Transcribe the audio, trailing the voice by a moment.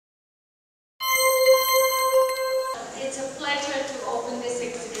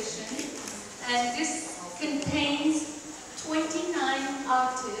And this contains 29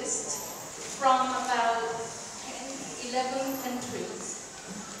 artists from about 11 countries,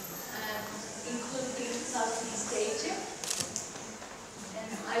 including Southeast Asia.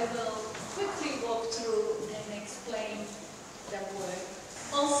 And I will quickly walk through and explain their work.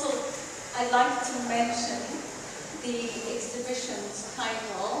 Also, I'd like to mention the exhibition's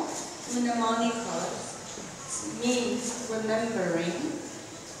title, Mnemonikos, means remembering.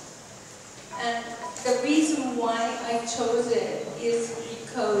 And the reason why I chose it is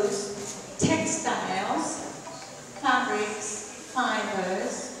because textiles, fabrics,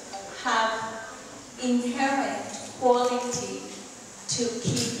 fibers have inherent quality to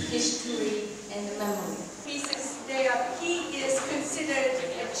keep history and memory. He is considered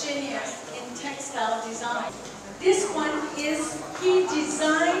a genius in textile design. This one is, he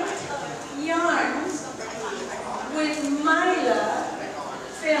designed yarns with mylar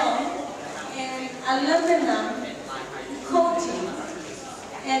film and aluminum coating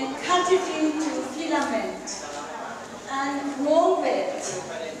and cut it into filament and wove it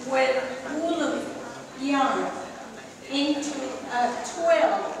with woolen yarn into a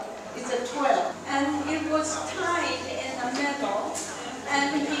 12. It's a 12. And it was tied in a metal,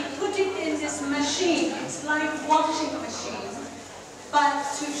 and he put it in this machine. It's like washing machine, but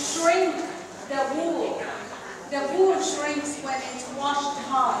to shrink the wool. The wool shrinks when it's washed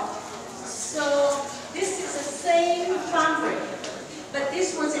hard. So this is the same fabric, but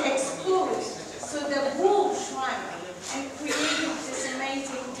this was exposed, so the wool shrank and created this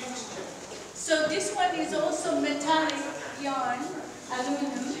amazing texture. So this one is also metallic yarn,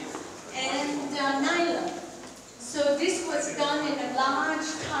 aluminum, and nylon. So this was done in a large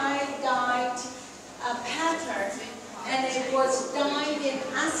tie-dyed pattern, and it was dyed in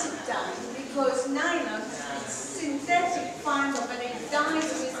acid dye because nylon is synthetic fiber, but it dyes